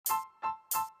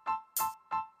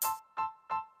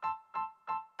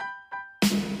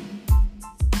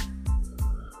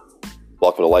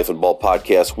Welcome to Life and Ball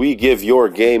Podcast. We give your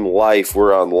game life.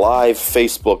 We're on live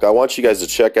Facebook. I want you guys to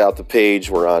check out the page.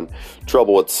 We're on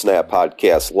Trouble with Snap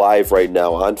Podcast live right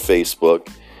now on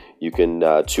Facebook. You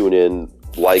can tune in,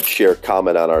 like, share,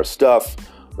 comment on our stuff.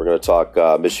 We're going to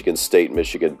talk Michigan State,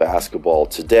 Michigan basketball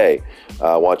today.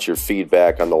 I want your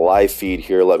feedback on the live feed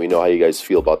here. Let me know how you guys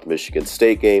feel about the Michigan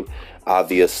State game.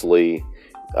 Obviously,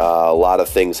 a lot of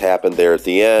things happened there at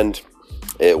the end.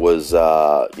 It was,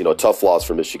 a tough loss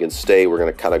for Michigan State. We're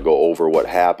going to kind of go over what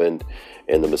happened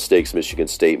and the mistakes Michigan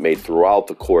State made throughout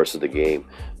the course of the game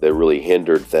that really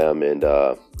hindered them and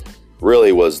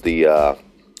really was the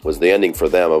ending for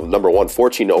them. Number one,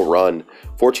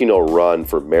 14-0 run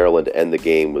for Maryland to end the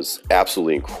game was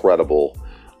absolutely incredible.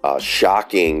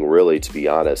 Shocking, really, to be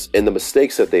honest. And the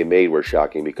mistakes that they made were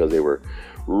shocking because they were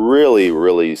really,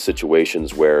 really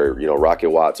situations where, Rocket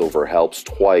Watts overhelps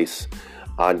twice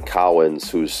on Cowens,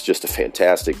 who's just a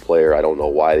fantastic player. I don't know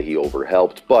why he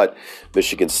overhelped, but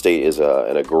Michigan State is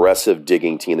an aggressive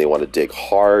digging team. They want to dig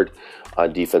hard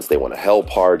on defense. They want to help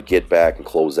hard, get back, and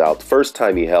close out. The first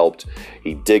time he helped,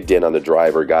 he digged in on the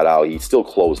driver, got out. He still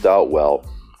closed out well,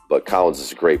 but Cowens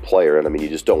is a great player, and you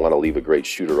just don't want to leave a great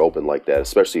shooter open like that,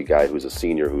 especially a guy who's a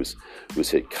senior who's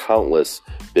hit countless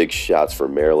big shots for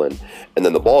Maryland. And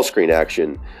then the ball screen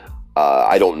action,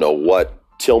 I don't know what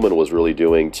Tillman was really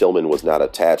doing. Tillman was not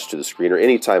attached to the screener.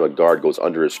 Anytime a guard goes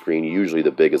under a screen, usually the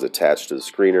big is attached to the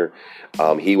screener.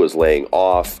 He was laying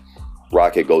off.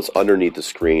 Rocket goes underneath the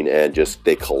screen and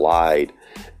they collide.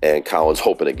 And Cowens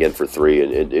open again for three.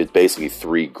 And it's basically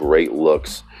three great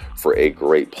looks for a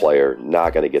great player.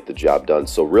 Not going to get the job done.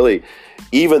 So really,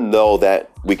 even though that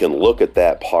we can look at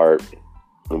that part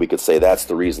and we could say that's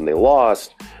the reason they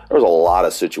lost, there was a lot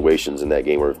of situations in that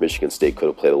game where if Michigan State could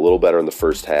have played a little better in the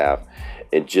first half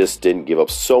and just didn't give up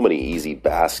so many easy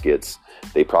baskets,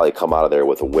 they probably come out of there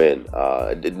with a win.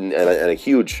 And a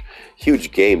huge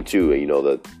game,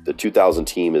 too. The 2000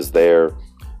 team is there.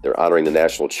 They're honoring the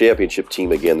national championship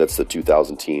team again. That's the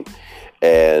 2000 team.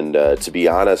 And to be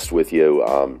honest with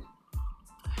you,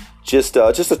 just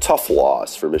a tough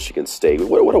loss for Michigan State.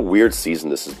 What a weird season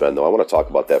this has been, though. I want to talk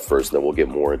about that first, and then we'll get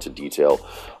more into detail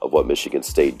of what Michigan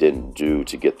State didn't do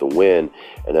to get the win.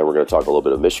 And then we're going to talk a little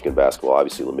bit of Michigan basketball.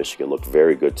 Obviously, Michigan looked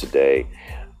very good today.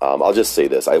 I'll just say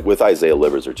this. With Isaiah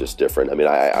Livers are just different.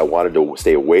 I wanted to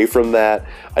stay away from that.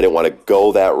 I didn't want to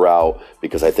go that route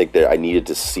because I think that I needed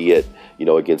to see it,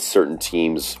 against certain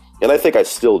teams. And I think I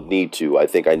still need to. I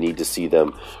think I need to see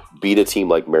them beat a team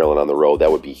like Maryland on the road.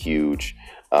 That would be huge.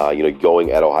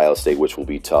 Going at Ohio State, which will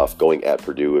be tough, going at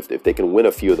Purdue. If they can win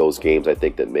a few of those games, I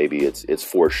think that maybe it's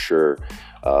for sure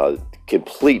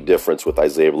complete difference with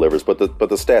Isaiah Livers. But the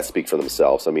stats speak for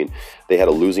themselves. They had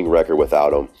a losing record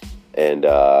without him, and they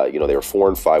were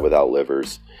 4-5 without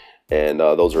Livers, and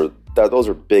those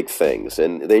are big things.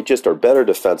 And they just are better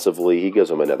defensively. He gives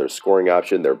them another scoring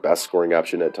option, their best scoring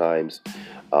option at times.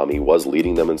 He was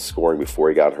leading them in scoring before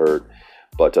he got hurt.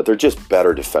 But they're just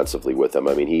better defensively with him.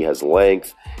 He has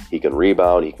length. He can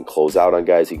rebound. He can close out on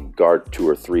guys. He can guard 2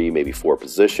 or 3, maybe 4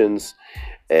 positions.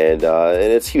 And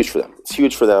it's huge for them. It's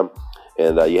huge for them.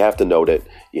 And you have to note it.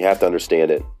 You have to understand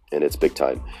it. And it's big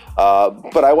time.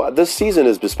 But this season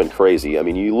has just been crazy.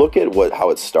 You look at how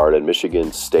it started.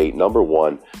 Michigan State, number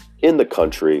 1 in the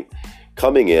country.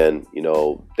 Coming in,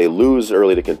 they lose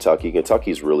early to Kentucky.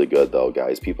 Kentucky's really good, though,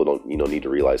 guys. People don't, need to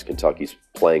realize Kentucky's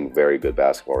playing very good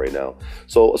basketball right now.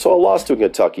 So a loss to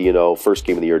Kentucky, first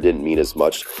game of the year didn't mean as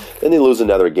much. Then they lose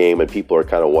another game, and people are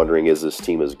kind of wondering, is this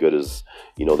team as good as,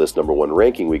 this number 1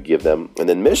 ranking we give them? And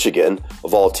then Michigan,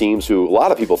 of all teams who a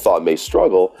lot of people thought may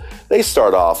struggle, they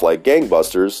start off like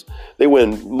gangbusters. They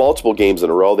win multiple games in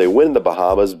a row. They win the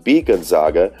Bahamas, beat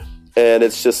Gonzaga. And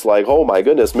it's just like, oh my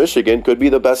goodness, Michigan could be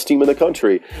the best team in the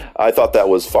country. I thought that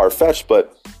was far-fetched,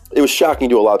 but it was shocking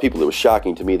to a lot of people. It was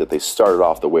shocking to me that they started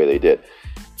off the way they did.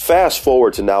 Fast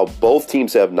forward to now, both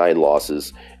teams have 9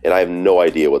 losses, and I have no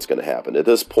idea what's going to happen. At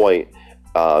this point,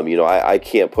 I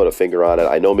can't put a finger on it.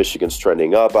 I know Michigan's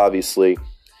trending up, obviously.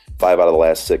 5 out of the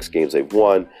last 6 games they've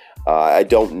won. I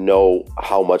don't know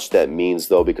how much that means,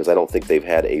 though, because I don't think they've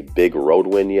had a big road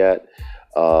win yet.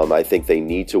 I think they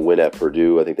need to win at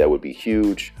Purdue. I think that would be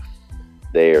huge.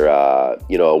 A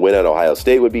win at Ohio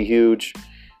State would be huge.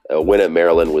 A win at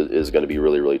Maryland is going to be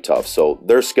really, really tough. So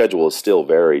their schedule is still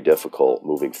very difficult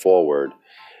moving forward.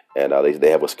 And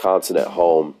they have Wisconsin at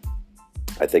home.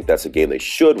 I think that's a game they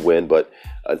should win, but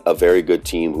a very good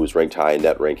team who's ranked high in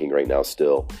net ranking right now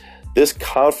still. This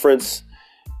conference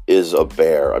is a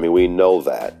bear. We know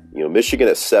that. Michigan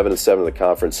at 7-7 in the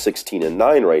conference,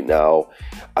 16-9 right now.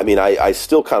 I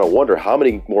still kind of wonder how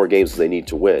many more games do they need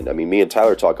to win. Me and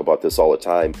Tyler talk about this all the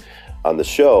time on the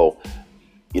show.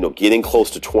 getting close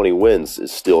to 20 wins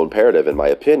is still imperative, in my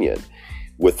opinion.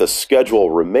 With the schedule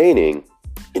remaining,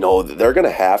 they're going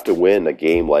to have to win a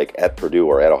game like at Purdue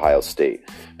or at Ohio State,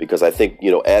 because I think,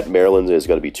 at Maryland is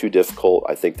going to be too difficult.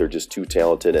 I think they're just too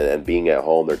talented, and being at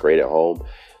home, they're great at home.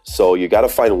 So you got to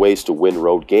find ways to win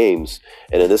road games.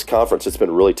 And in this conference, it's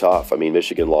been really tough. I mean,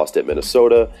 Michigan lost at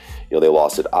Minnesota, they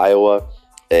lost at Iowa,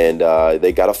 and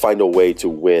they got to find a way to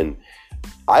win.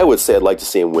 I would say I'd like to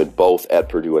see them win both at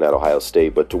Purdue and at Ohio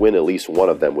State, but to win at least one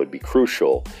of them would be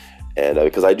crucial. And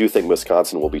because I do think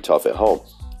Wisconsin will be tough at home.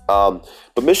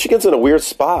 But Michigan's in a weird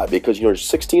spot because,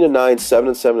 16-9,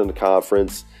 7-7 in the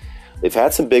conference. They've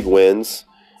had some big wins,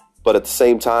 but at the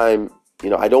same time,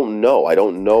 I don't know. I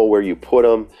don't know where you put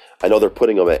them. I know they're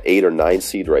putting them at 8 or 9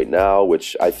 seed right now,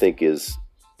 which I think is,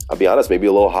 I'll be honest, maybe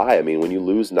a little high. I mean, when you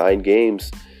lose 9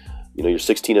 games, you're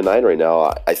 16-9 right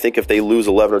now. I think if they lose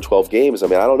 11 or 12 games, I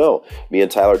don't know. Me and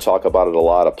Tyler talk about it a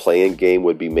lot. A play-in game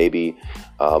would be maybe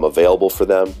available for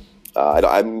them.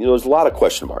 There's a lot of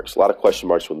question marks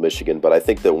with Michigan, but I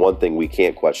think that one thing we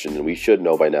can't question, and we should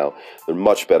know by now, they're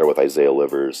much better with Isaiah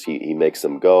Livers. He makes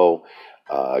them go.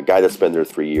 A guy that's been there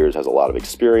 3 years, has a lot of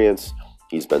experience.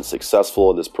 He's been successful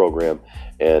in this program,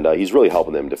 and he's really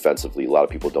helping them defensively. A lot of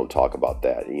people don't talk about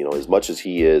that. As much as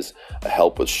he is a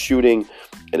help with shooting,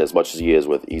 and as much as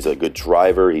he's a good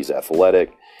driver, he's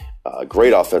athletic,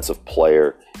 great offensive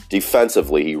player.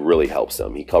 Defensively, he really helps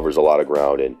them. He covers a lot of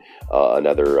ground, and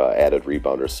another added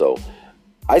rebounder. So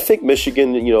I think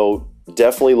Michigan,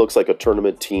 definitely looks like a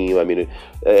tournament team.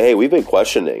 Hey, we've been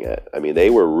questioning it. They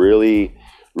were really,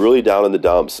 really down in the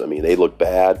dumps. They looked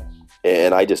bad.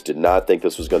 And I just did not think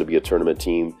this was going to be a tournament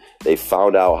team. They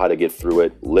found out how to get through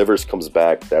it. Livers comes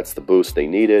back. That's the boost they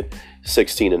needed.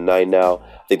 16-9 now.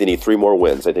 I think they need 3 more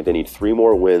wins. And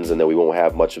then we won't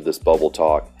have much of this bubble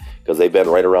talk because they've been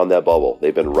right around that bubble.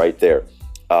 They've been right there.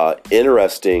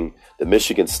 Interesting, the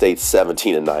Michigan State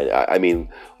 17-9.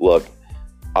 Look,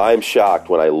 I'm shocked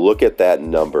when I look at that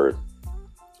number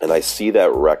and I see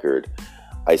that record.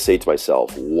 I say to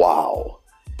myself, wow.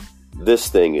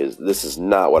 This is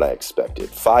not what I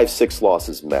expected. 5-6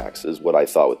 losses max is what I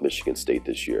thought with Michigan State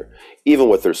this year, even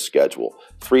with their schedule.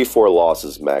 3-4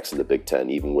 losses max in the Big Ten,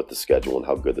 even with the schedule and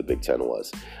how good the Big Ten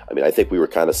was. I think we were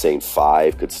kind of saying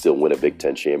 5 could still win a Big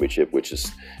Ten championship, which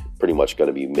is pretty much going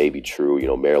to be maybe true.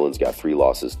 Maryland's got 3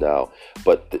 losses now.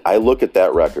 But I look at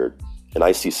that record, and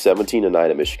I see 17-9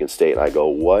 at Michigan State, and I go,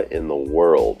 what in the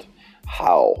world?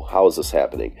 How is this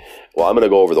happening? Well, I'm going to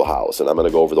go over the hows, and I'm going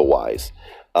to go over the whys.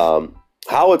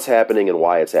 How it's happening and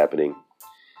why it's happening.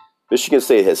 Michigan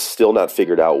State has still not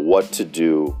figured out what to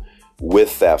do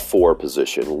with that 4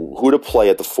 position, who to play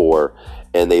at the 4,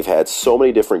 and they've had so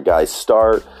many different guys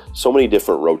start, so many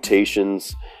different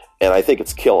rotations, and I think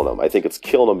it's killing them. I think it's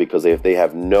killing them because they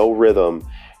have no rhythm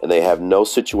and they have no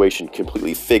situation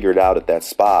completely figured out at that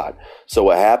spot. So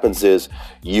what happens is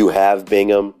you have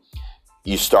Bingham,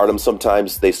 you start them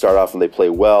sometimes, they start off and they play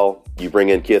well. You bring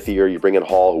in Kithier, you bring in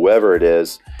Hall, whoever it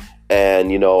is.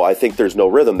 And, I think there's no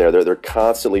rhythm there. They're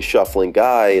constantly shuffling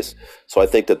guys. So I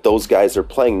think that those guys they're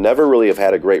playing never really have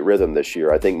had a great rhythm this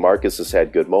year. I think Marcus has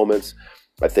had good moments.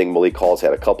 I think Malik Hall's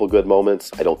had a couple good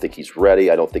moments. I don't think he's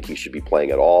ready. I don't think he should be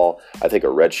playing at all. I think a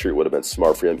red shirt would have been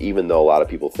smart for him, even though a lot of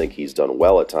people think he's done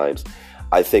well at times.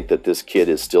 I think that this kid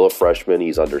is still a freshman.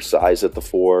 He's undersized at the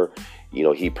 4.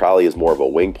 He probably is more of a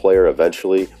wing player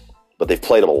eventually, but they've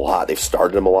played him a lot. They've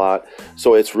started him a lot.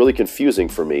 So it's really confusing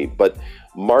for me. But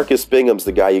Marcus Bingham's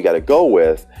the guy you got to go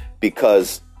with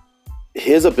because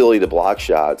his ability to block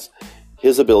shots,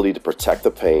 his ability to protect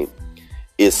the paint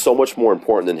is so much more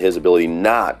important than his ability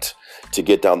not to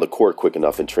get down the court quick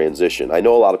enough in transition. I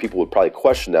know a lot of people would probably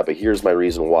question that, but here's my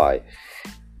reason why.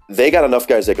 They got enough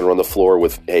guys that can run the floor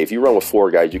with, hey, if you run with 4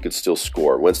 guys, you could still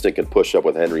score. Winston can push up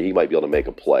with Henry. He might be able to make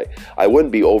a play. I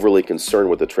wouldn't be overly concerned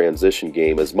with the transition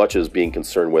game as much as being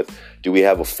concerned with, do we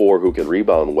have a 4 who can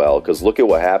rebound well? Because look at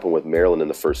what happened with Maryland in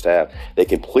the first half. They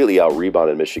completely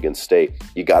out-rebounded Michigan State.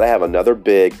 You got to have another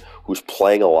big who's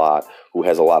playing a lot, who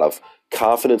has a lot of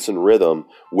confidence and rhythm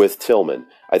with Tillman.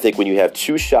 I think when you have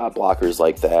 2 shot blockers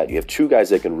like that, you have 2 guys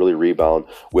that can really rebound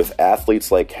with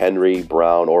athletes like Henry,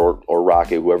 Brown, or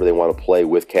Rocket, whoever they want to play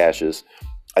with Cassius,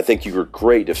 I think you're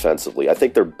great defensively. I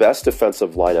think their best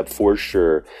defensive lineup for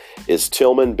sure is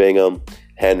Tillman, Bingham,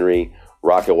 Henry,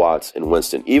 Rocket Watts, and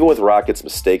Winston. Even with Rocket's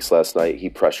mistakes last night, he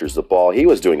pressures the ball. He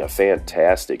was doing a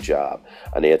fantastic job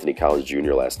on Anthony Collins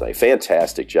Jr. last night.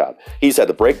 Fantastic job. He's had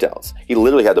the breakdowns. He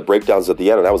literally had the breakdowns at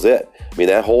the end, and that was it. I mean,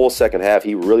 that whole second half,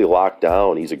 he really locked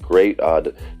down. He's a great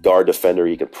guard defender.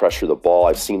 He can pressure the ball.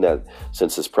 I've seen that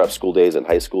since his prep school days and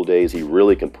high school days. He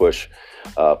really can push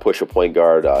a point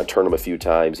guard, turn him a few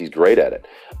times. He's great at it.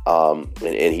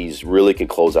 And he's really can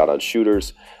close out on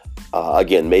shooters.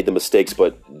 Again, made the mistakes,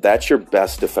 but that's your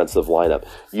best defensive lineup.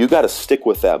 You got to stick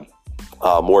with them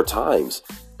more times.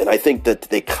 And I think that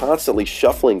they constantly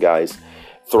shuffling guys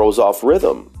throws off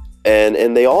rhythm.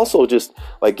 And they also just,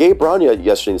 like Gabe Brown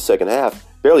yesterday in the second half,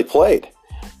 barely played.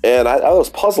 And that was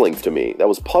puzzling to me. That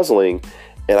was puzzling,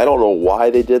 and I don't know why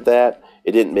they did that.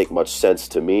 It didn't make much sense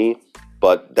to me.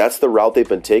 But that's the route they've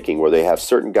been taking, where they have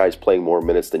certain guys playing more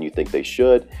minutes than you think they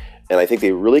should. And I think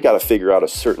they really got to figure out a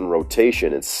certain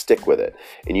rotation and stick with it.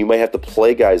 And you might have to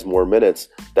play guys more minutes.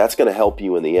 That's going to help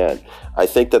you in the end. I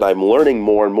think that I'm learning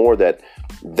more and more that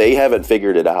they haven't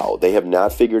figured it out. They have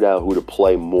not figured out who to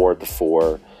play more at the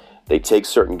 4. They take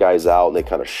certain guys out and they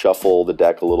kind of shuffle the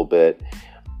deck a little bit.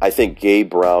 I think Gabe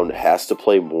Brown has to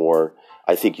play more.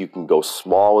 I think you can go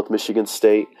small with Michigan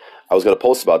State. I was going to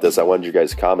post about this. I wanted your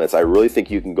guys' comments. I really think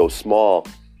you can go small.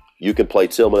 You can play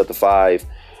Tillman at the 5.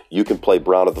 You can play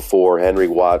Brown at the 4, Henry,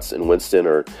 Watts, and Winston,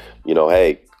 or,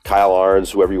 hey, Kyle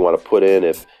Arns, whoever you want to put in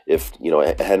if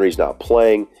Henry's not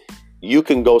playing. You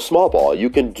can go small ball. You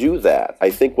can do that. I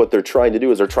think what they're trying to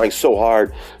do is they're trying so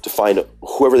hard to find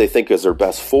whoever they think is their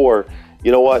best 4.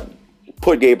 You know what?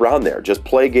 Put Gabe Brown there. Just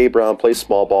play Gabe Brown, play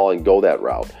small ball, and go that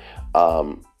route.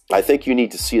 I think you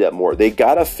need to see that more. They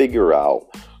got to figure out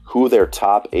who their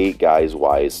top 8 guys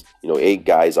wise, 8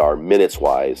 guys are minutes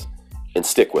wise, and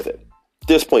stick with it.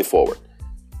 This point forward,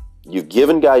 you've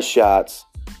given guys shots,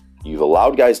 you've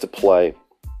allowed guys to play,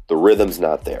 the rhythm's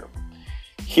not there.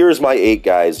 Here's my 8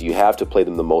 guys. You have to play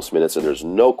them the most minutes, and there's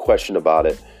no question about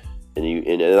it.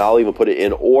 And I'll even put it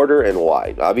in order and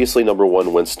why. Obviously, number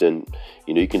 1, Winston.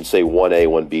 You can say 1A,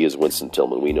 1B is Winston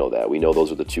Tillman. We know that. We know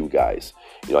those are the 2 guys.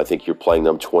 I think you're playing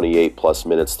them 28 plus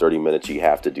minutes, 30 minutes. You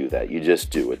have to do that. You just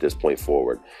do at this point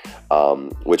forward,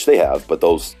 which they have. But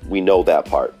we know that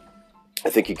part. I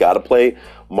think you got to play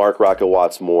Mark Rocket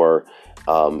Watts more,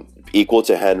 equal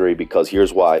to Henry, because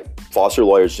here's why. Foster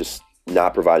Lawyer's just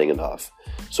not providing enough.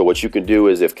 So what you can do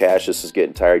is, if Cassius is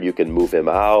getting tired, you can move him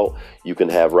out. You can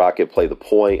have Rocket play the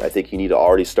point. I think you need to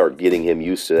already start getting him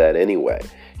used to that anyway.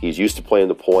 He's used to playing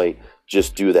the point.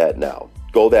 Just do that now.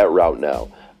 Go that route now.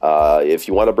 If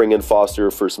you want to bring in Foster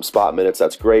for some spot minutes,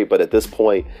 that's great. But at this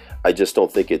point, I just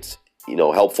don't think it's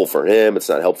helpful for him. It's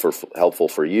not helpful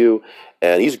for you.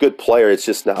 And he's a good player. It's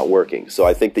just not working. So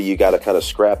I think that you got to kind of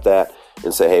scrap that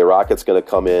and say, hey, Rocket's going to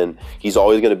come in. He's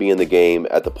always going to be in the game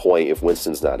at the point if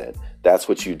Winston's not in. That's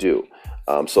what you do.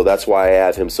 So that's why I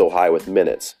have him so high with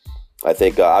minutes. I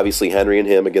think obviously Henry and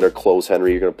him, again, are close.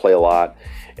 Henry, you're going to play a lot.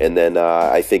 And then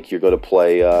I think you're going to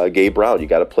play Gabe Brown. You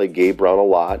got to play Gabe Brown a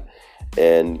lot.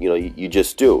 And, you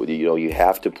just do. You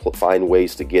have to find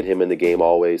ways to get him in the game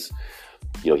always.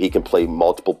 He can play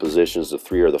multiple positions, the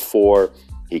 3 or the 4.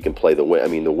 He can play the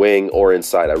wing or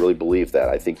inside. I really believe that.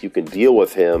 I think you can deal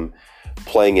with him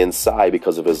playing inside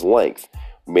because of his length.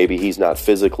 Maybe he's not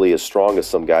physically as strong as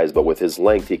some guys, but with his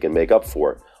length, he can make up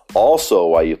for it. Also,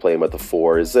 why you play him at the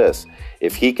 4 is this.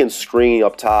 If he can screen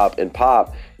up top and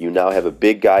pop, you now have a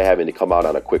big guy having to come out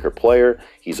on a quicker player.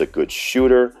 He's a good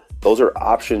shooter. Those are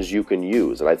options you can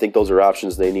use, and I think those are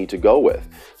options they need to go with.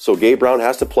 So Gabe Brown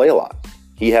has to play a lot.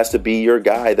 He has to be your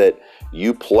guy that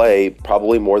you play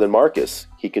probably more than Marcus.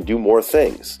 He can do more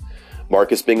things.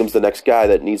 Marcus Bingham's the next guy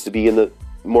that needs to be in the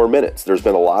more minutes. There's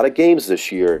been a lot of games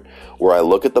this year where I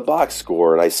look at the box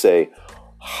score and I say,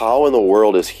 how in the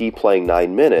world is he playing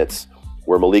 9 minutes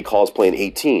where Malik Hall's playing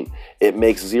 18? It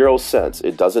makes 0 sense.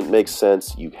 It doesn't make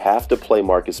sense. You have to play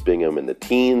Marcus Bingham in the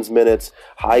teens minutes,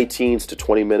 high teens to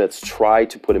 20 minutes. Try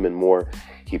to put him in more.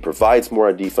 He provides more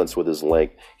on defense with his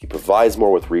length. He provides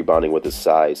more with rebounding with his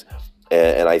size.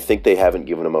 And I think they haven't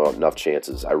given him enough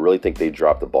chances. I really think they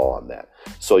dropped the ball on that.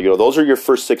 So, those are your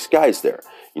first 6 guys there.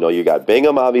 You got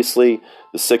Bingham, obviously,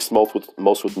 the 6th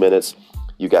most with minutes.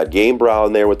 You got Gabe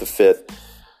Brown there with the 5th.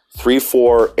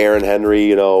 3-4, Aaron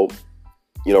Henry,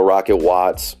 Rocket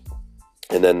Watts.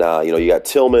 And then, you got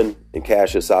Tillman and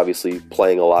Cassius, obviously,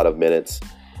 playing a lot of minutes.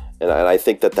 And I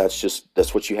think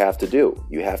that's what you have to do.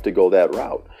 You have to go that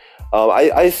route.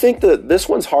 I think that this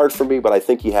one's hard for me, but I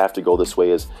think you have to go this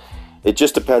way. It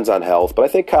just depends on health. But I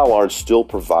think Kyle Arns still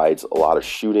provides a lot of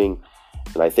shooting.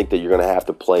 And I think that you're going to have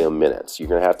to play him minutes. You're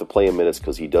going to have to play him minutes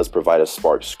because he does provide a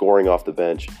spark scoring off the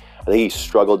bench. I think he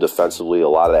struggled defensively. A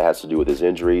lot of that has to do with his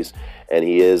injuries, and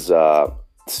he is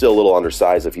still a little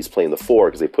undersized if he's playing the 4,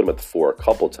 because they put him at the 4 a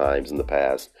couple times in the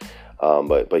past.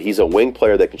 But he's a wing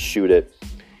player that can shoot it.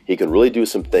 He can really do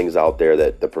some things out there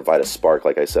that provide a spark,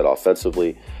 like I said,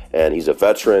 offensively. And he's a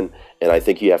veteran, and I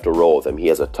think you have to roll with him. He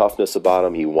has a toughness about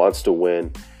him. He wants to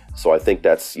win. So I think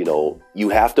that's, you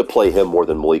have to play him more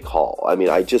than Malik Hall. I mean,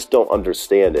 I just don't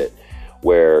understand it,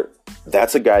 where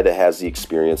that's a guy that has the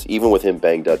experience, even with him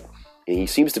banged up. And he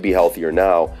seems to be healthier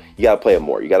now. You got to play him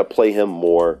more. You got to play him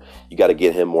more. You got to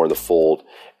get him more in the fold.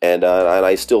 And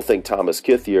I still think Thomas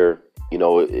Kithier,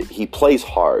 he plays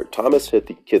hard. Thomas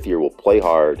Kithier will play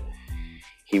hard.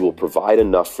 He will provide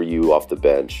enough for you off the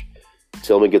bench.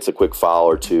 Tillman gets a quick foul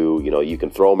or two. You can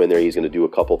throw him in there. He's going to do a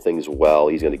couple things well.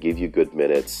 He's going to give you good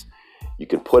minutes. You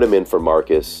can put him in for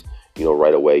Marcus,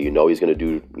 right away. He's going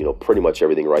to do, pretty much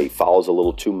everything right. He fouls a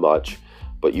little too much,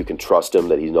 but you can trust him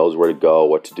that he knows where to go,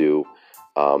 what to do.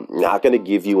 Not going to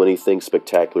give you anything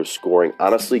spectacular scoring.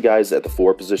 Honestly, guys, at the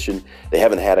 4 position, they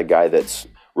haven't had a guy that's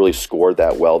really scored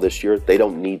that well this year. They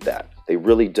don't need that. They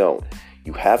really don't.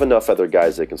 You have enough other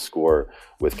guys that can score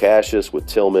with Cassius, with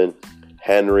Tillman,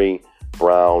 Henry,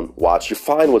 Brown, Watts. You're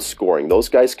fine with scoring. Those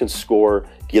guys can score.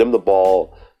 Get them the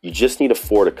ball. You just need a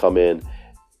 4 to come in,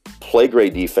 play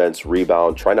great defense,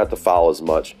 rebound, try not to foul as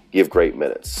much, give great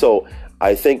minutes. So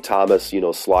I think Thomas,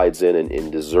 slides in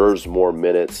and deserves more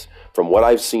minutes. From what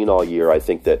I've seen all year, I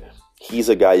think that he's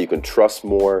a guy you can trust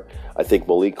more. I think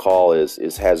Malik Hall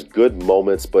has good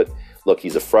moments, but look,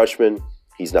 he's a freshman.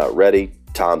 He's not ready.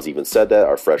 Tom's even said that.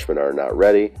 Our freshmen are not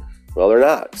ready. Well, they're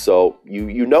not. So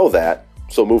you know that.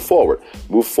 So move forward.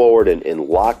 Move forward and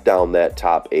lock down that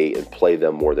top 8 and play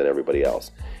them more than everybody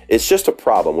else. It's just a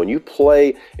problem. When you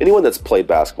play, anyone that's played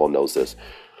basketball knows this.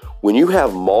 When you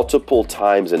have multiple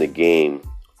times in a game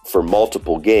for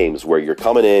multiple games where you're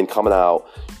coming in, coming out,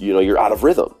 you're out of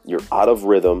rhythm. You're out of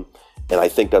rhythm, and I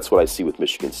think that's what I see with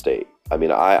Michigan State. I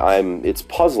mean, it's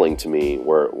puzzling to me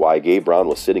why Gabe Brown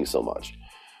was sitting so much,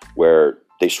 where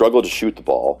they struggled to shoot the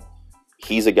ball.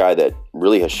 He's a guy that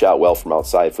really has shot well from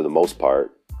outside for the most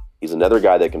part. He's another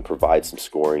guy that can provide some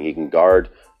scoring. He can guard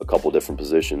a couple different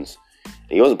positions, and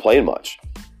he wasn't playing much.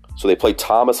 So they played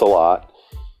Thomas a lot.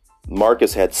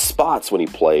 Marcus had spots when he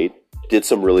played, did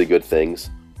some really good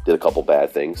things, did a couple bad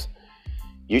things.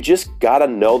 You just got to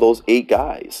know those 8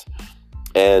 guys.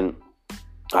 And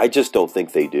I just don't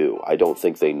think they do. I don't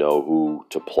think they know who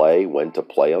to play, when to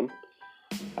play them.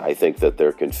 I think that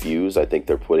they're confused. I think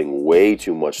they're putting way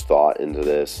too much thought into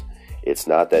this. It's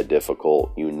not that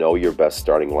difficult. You know your best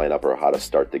starting lineup or how to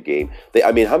start the game.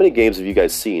 How many games have you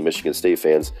guys seen, Michigan State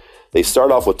fans? They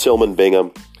start off with Tillman,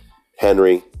 Bingham,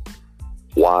 Henry,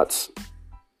 Watts,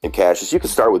 and Cassius. You can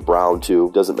start with Brown,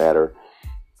 too. Doesn't matter.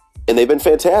 And they've been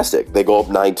fantastic. They go up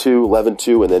 9-2,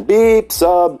 11-2, and then beep,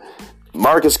 sub.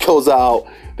 Marcus goes out.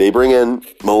 They bring in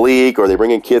Malik or they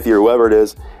bring in Kithier or whoever it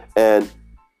is, and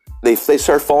they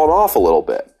start falling off a little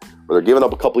bit. Or they're giving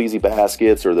up a couple easy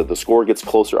baskets, or the score gets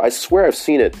closer. I swear I've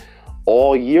seen it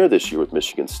all year this year with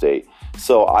Michigan State.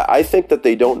 So I think that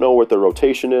they don't know what their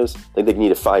rotation is. I think they need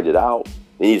to find it out.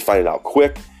 They need to find it out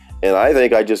quick. And I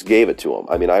think I just gave it to them.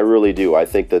 I mean, I really do. I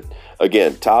think that,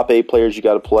 again, top 8 players you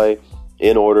got to play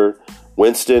in order.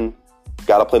 Winston,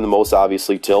 got to play the most,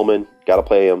 obviously. Tillman, got to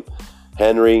play him.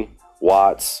 Henry,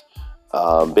 Watts,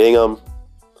 Bingham,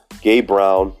 Gabe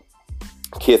Brown,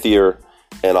 Kithier,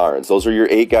 and Irons. Those are your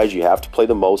 8 guys you have to play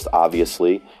the most,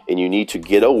 obviously. And you need to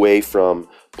get away from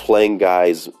playing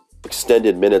guys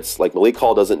extended minutes. Like Malik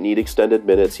Hall doesn't need extended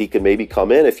minutes. He can maybe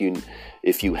come in if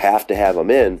you have to have him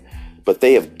in. But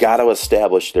they have got to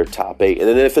establish their top 8. And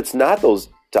then if it's not those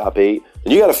top 8,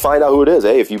 then you got to find out who it is.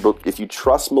 Hey, if you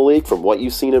trust Malik from what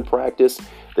you've seen in practice,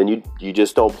 then you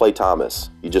just don't play Thomas.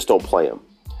 You just don't play him.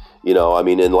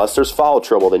 Unless there's foul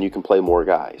trouble, then you can play more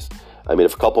guys.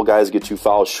 If a couple guys get 2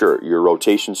 fouls, sure, your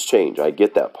rotations change. I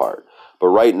get that part. But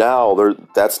right now,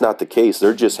 that's not the case.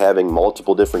 They're just having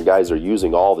multiple different guys they're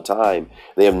using all the time.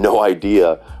 They have no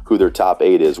idea who their top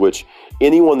 8 is, which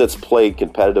anyone that's played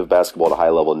competitive basketball at a high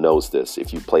level knows this.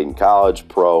 If you played in college,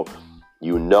 pro,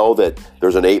 you know that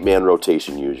there's an 8-man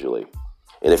rotation usually.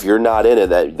 And if you're not in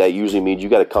it, that usually means you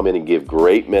got to come in and give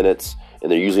great minutes,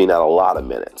 and they're usually not a lot of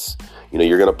minutes.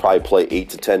 You're going to probably play 8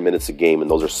 to 10 minutes a game, and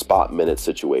those are spot minute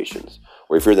situations.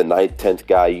 Or if you're the 9th, 10th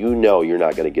guy, you're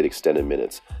not going to get extended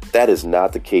minutes. That is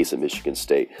not the case at Michigan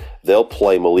State. They'll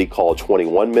play Malik Hall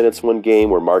 21 minutes one game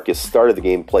where Marcus started the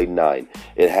game, played 9.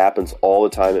 It happens all the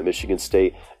time at Michigan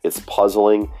State. It's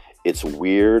puzzling. It's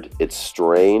weird. It's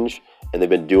strange. And they've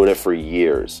been doing it for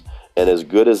years. And as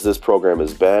good as this program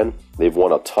has been, they've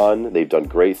won a ton. They've done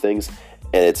great things.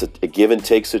 and it's a give and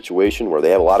take situation where they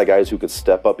have a lot of guys who could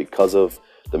step up because of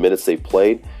the minutes they've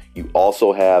played. You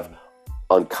also have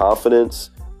unconfidence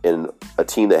in a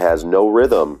team that has no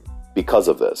rhythm because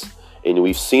of this. And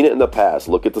we've seen it in the past.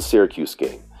 Look at the Syracuse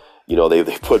game. You know, they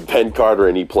put Ben Carter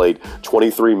and he played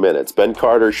 23 minutes. Ben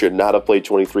Carter should not have played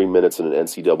 23 minutes in an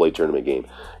NCAA tournament game.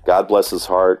 God bless his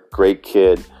heart. Great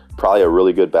kid. Probably a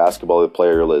really good basketball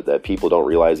player that people don't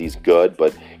realize he's good,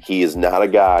 but he is not a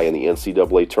guy in the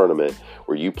NCAA tournament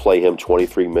where you play him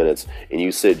 23 minutes and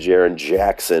you sit Jaren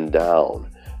Jackson down.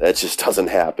 That just doesn't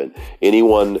happen.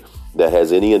 Anyone that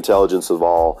has any intelligence at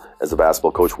all as a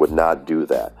basketball coach would not do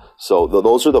that. So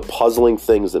those are the puzzling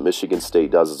things that Michigan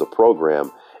State does as a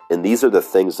program, and these are the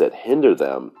things that hinder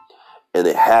them, and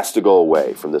it has to go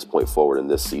away from this point forward in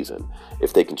this season.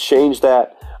 If they can change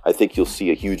that, I think you'll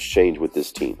see a huge change with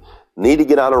this team. Need to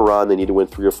get on a run. They need to win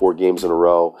 3 or 4 games in a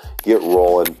row, get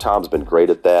rolling. Tom's been great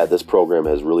at that. This program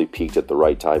has really peaked at the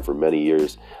right time for many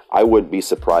years. I wouldn't be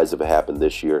surprised if it happened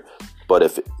this year, but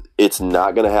if it's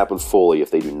not going to happen fully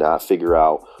if they do not figure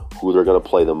out who they're going to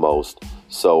play the most.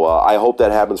 So I hope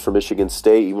that happens for Michigan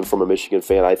State. Even from a Michigan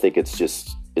fan, I think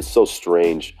it's so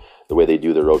strange the way they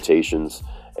do their rotations.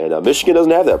 And Michigan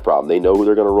doesn't have that problem. They know who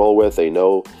they're going to roll with. They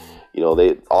know,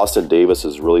 Austin Davis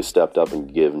has really stepped up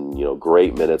and given,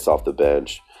 great minutes off the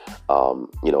bench.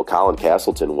 Colin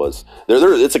Castleton was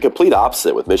there. It's a complete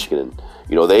opposite with Michigan.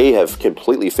 They have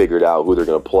completely figured out who they're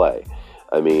going to play.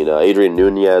 I mean, Adrian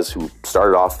Nunez, who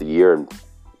started off the year and,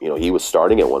 he was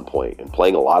starting at one point and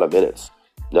playing a lot of minutes.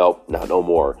 No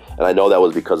more. And I know that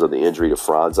was because of the injury to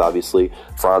Franz, obviously.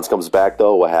 Franz comes back,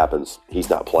 though. What happens? He's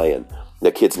not playing.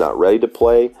 The kid's not ready to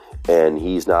play, and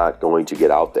he's not going to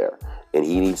get out there. And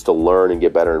he needs to learn and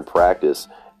get better in practice,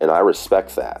 and I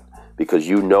respect that because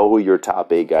you know who your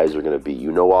top 8 guys are going to be.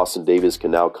 You know Austin Davis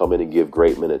can now come in and give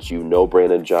great minutes. You know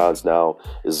Brandon Johns now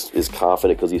is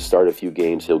confident because he started a few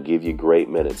games. He'll give you great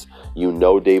minutes. You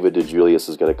know David DeJulius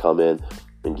is going to come in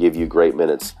and give you great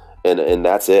minutes, and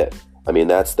that's it. I mean,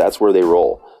 that's where they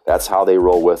roll. That's how they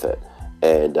roll with it.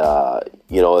 And,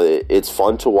 it's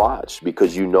fun to watch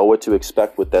because you know what to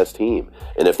expect with this team.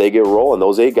 And if they get rolling,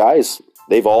 those 8 guys,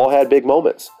 they've all had big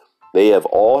moments. They have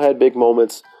all had big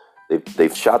moments.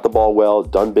 They've shot the ball well,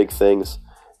 done big things.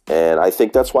 And I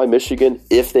think that's why Michigan,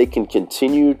 if they can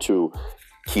continue to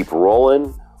keep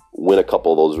rolling, win a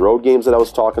couple of those road games that I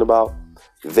was talking about,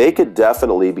 they could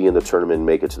definitely be in the tournament and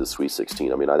make it to the Sweet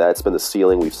 16. I mean, that's been the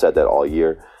ceiling. We've said that all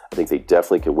year. I think they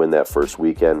definitely could win that first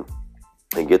weekend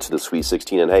and get to the Sweet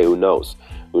 16. And, hey, who knows?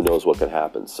 Who knows what can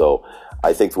happen? So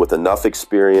I think with enough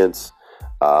experience,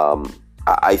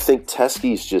 I think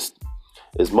Teskey's just,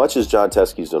 as much as John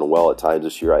Teskey's done well at times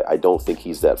this year, I don't think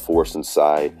he's that force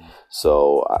inside.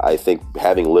 So I think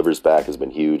having Livers back has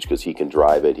been huge because he can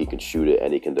drive it, he can shoot it,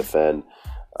 and he can defend.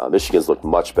 Michigan's looked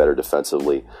much better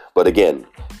defensively. But again,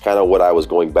 kind of what I was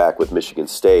going back with Michigan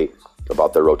State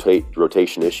about their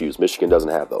rotation issues, Michigan doesn't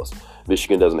have those.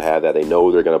 Michigan doesn't have that. They know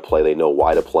who they're going to play. They know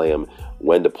why to play them,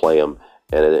 when to play them,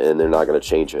 and they're not going to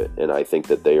change it. And I think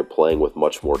that they are playing with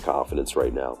much more confidence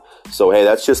right now. So, hey,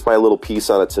 that's just my little piece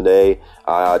on it today.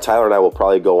 Tyler and I will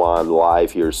probably go on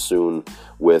live here soon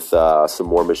with some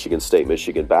more Michigan State,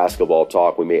 Michigan basketball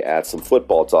talk. We may add some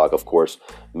football talk. Of course,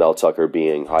 Mel Tucker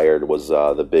being hired was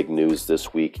the big news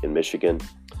this week in Michigan.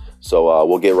 So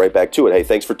we'll get right back to it. Hey,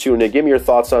 thanks for tuning in. Give me your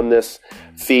thoughts on this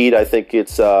feed. I think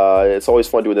it's always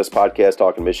fun doing this podcast,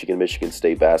 talking Michigan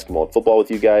State basketball and football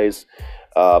with you guys.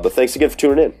 But thanks again for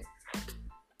tuning in.